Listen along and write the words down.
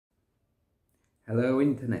Hello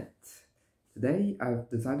Internet! Today I've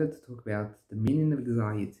decided to talk about The Meaning of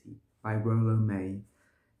Anxiety by Rollo May.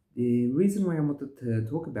 The reason why I wanted to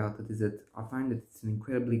talk about it is that I find that it's an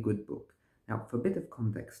incredibly good book. Now, for a bit of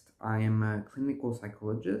context, I am a clinical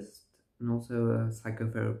psychologist and also a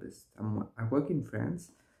psychotherapist. I work in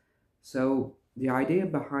France, so the idea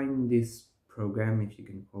behind this program, if you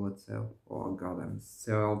can call it so, oh god, I'm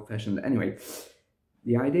so old-fashioned. Anyway,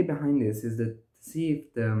 the idea behind this is that to see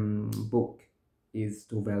if the book is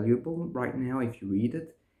still valuable right now if you read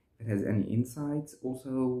it, if it has any insights,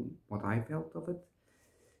 also what I felt of it,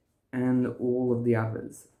 and all of the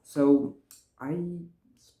others. So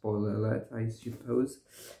spoiler alert, I suppose,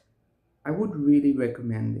 I would really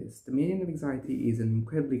recommend this. The Meaning of Anxiety is an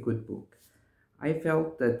incredibly good book. I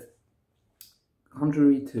felt that,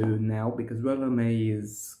 contrary to now, because Rollo May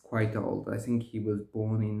is quite old, I think he was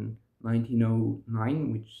born in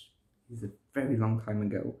 1909, which is a very long time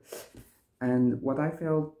ago. And what I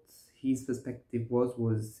felt his perspective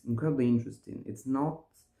was incredibly interesting. It's not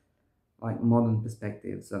like modern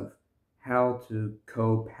perspectives of how to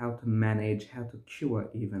cope, how to manage, how to cure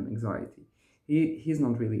even anxiety. He's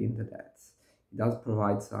not really into that. He does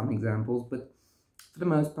provide some examples, but for the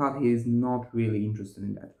most part, he is not really interested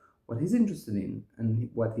in that. What he's interested in, and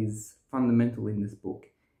what is fundamental in this book,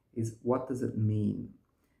 is what does it mean?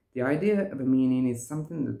 The idea of a meaning is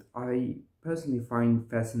something that I personally find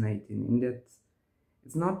fascinating, in that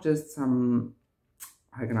it's not just some,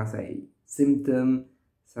 how can I say, symptom,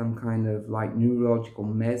 some kind of like neurological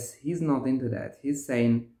mess. He's not into that. He's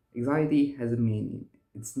saying anxiety has a meaning.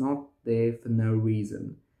 It's not there for no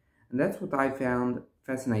reason. And that's what I found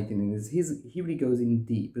fascinating, is he really goes in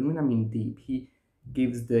deep. And when I mean deep, he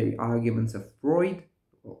gives the arguments of Freud,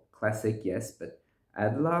 well, classic, yes, but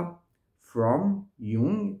Adler, Fromm,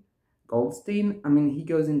 Jung, Goldstein. I mean, he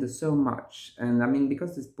goes into so much. And I mean,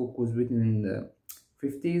 because this book was written in the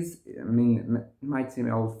 50s, I mean, it might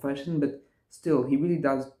seem old-fashioned, but still, he really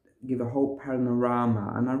does give a whole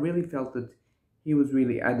panorama. And I really felt that he was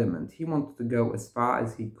really adamant. He wanted to go as far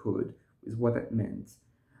as he could with what it meant.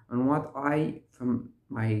 And what I, from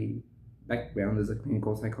my background as a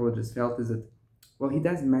clinical psychologist, felt is that, well, he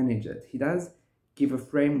does manage it. He does give a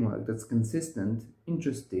framework that's consistent,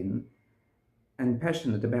 interesting, and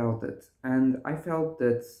passionate about it. And I felt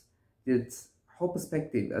that its whole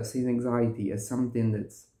perspective of seeing anxiety as something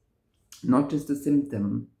that's not just a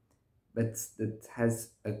symptom, but that has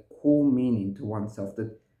a core meaning to oneself,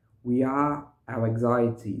 that we are our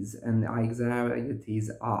anxieties and our anxieties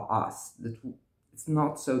are us, that it's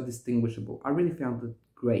not so distinguishable. I really found it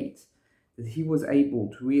great that he was able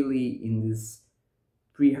to really, in this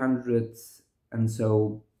 300 and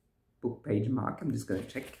so book page mark, I'm just going to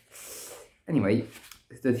check, anyway,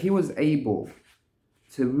 that he was able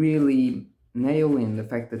to really nail in the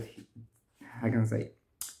fact that I can say,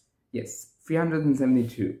 yes,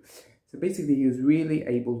 372. So basically he was really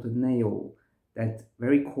able to nail that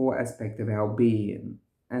very core aspect of our being,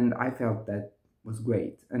 and I felt that was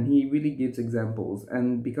great. And he really gives examples,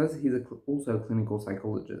 and because he's also a clinical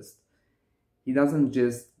psychologist, he doesn't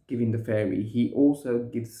just give in the fairy, he also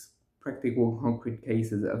gives practical concrete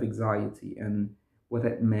cases of anxiety and what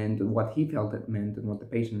it meant, and what he felt it meant, and what the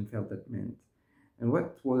patient felt it meant. And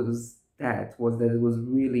what was that it was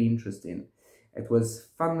really interesting. It was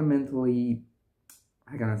fundamentally,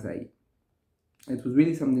 how can I say, it was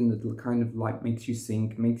really something that kind of like makes you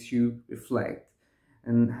think, makes you reflect,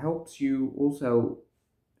 and helps you also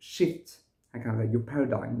shift, how can I say, your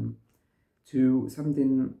paradigm to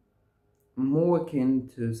something more akin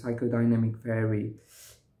to psychodynamic theory,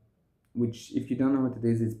 which, if you don't know what it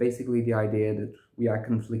is, it's basically the idea that we are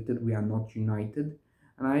conflicted, we are not united.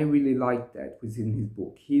 And I really like that within his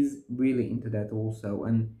book. He's really into that also,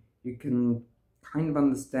 and you can kind of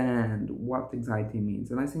understand what anxiety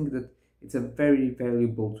means. And I think that it's a very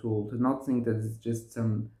valuable tool to not think that it's just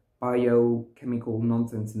some biochemical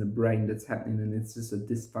nonsense in the brain that's happening and it's just a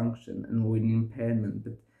dysfunction and or an impairment,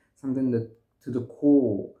 but something that to the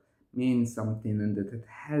core means something, and that it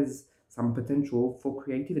has some potential for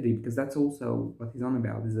creativity, because that's also what he's on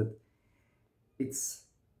about, is that it's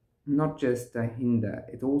not just a hinder,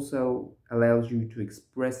 it also allows you to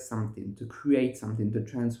express something, to create something, to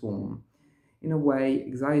transform. In a way,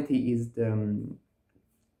 anxiety is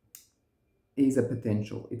a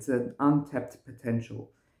potential, it's an untapped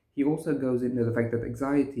potential. He also goes into the fact that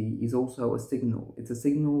anxiety is also a signal. It's a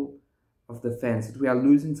signal of defense, that we are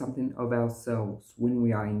losing something of ourselves when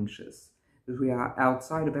we are anxious, that we are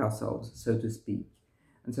outside of ourselves, so to speak.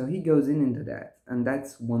 And so he goes into that, and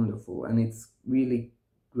that's wonderful, and it's really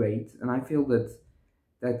great. And I feel that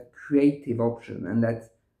that creative option and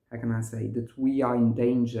that, how can I say, that we are in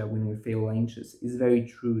danger when we feel anxious is very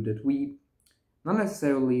true. That we, not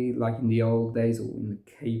necessarily like in the old days or in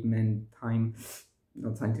the caveman time,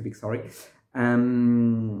 not scientific, sorry.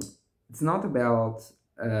 It's not about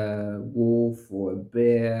a wolf or a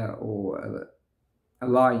bear or a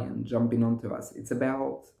lion jumping onto us. It's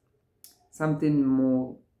about something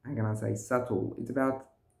more, how can I say, subtle. It's about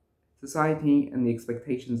society and the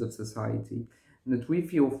expectations of society. And that we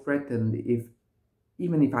feel threatened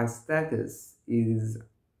even if our status is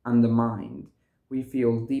undermined, we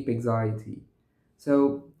feel deep anxiety.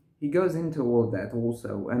 So he goes into all of that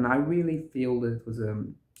also, and I really feel that it was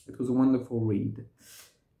a wonderful read.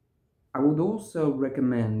 I would also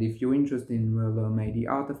recommend, if you're interested in Rollo May, The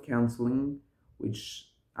Art of Counseling, which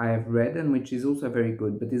I have read and which is also very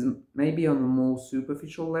good, but is maybe on a more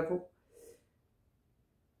superficial level.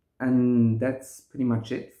 And that's pretty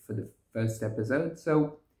much it for the first episode.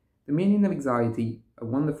 So, The Meaning of Anxiety, a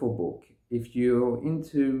wonderful book. If you're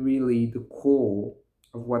into really the core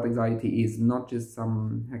of what anxiety is, not just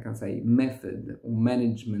some, how can I say, method or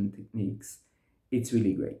management techniques, it's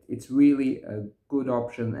really great. It's really a good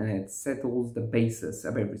option, and it settles the basis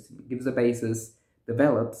of everything. It gives a basis,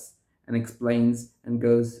 develops, and explains, and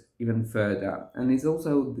goes even further. And there's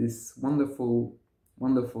also this wonderful,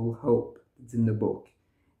 wonderful hope that's in the book,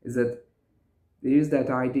 is that there is that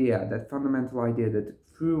idea, that fundamental idea, that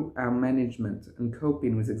through our management and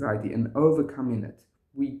coping with anxiety and overcoming it,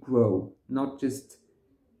 we grow, not just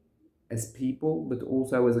as people, but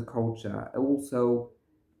also as a culture, also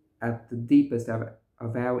at the deepest of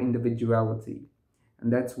our individuality.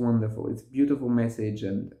 And that's wonderful. It's a beautiful message,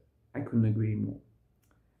 and I couldn't agree more.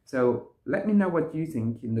 So let me know what you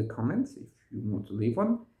think in the comments, if you want to leave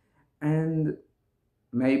one, and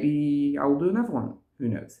maybe I'll do another one. Who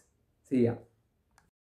knows? See ya.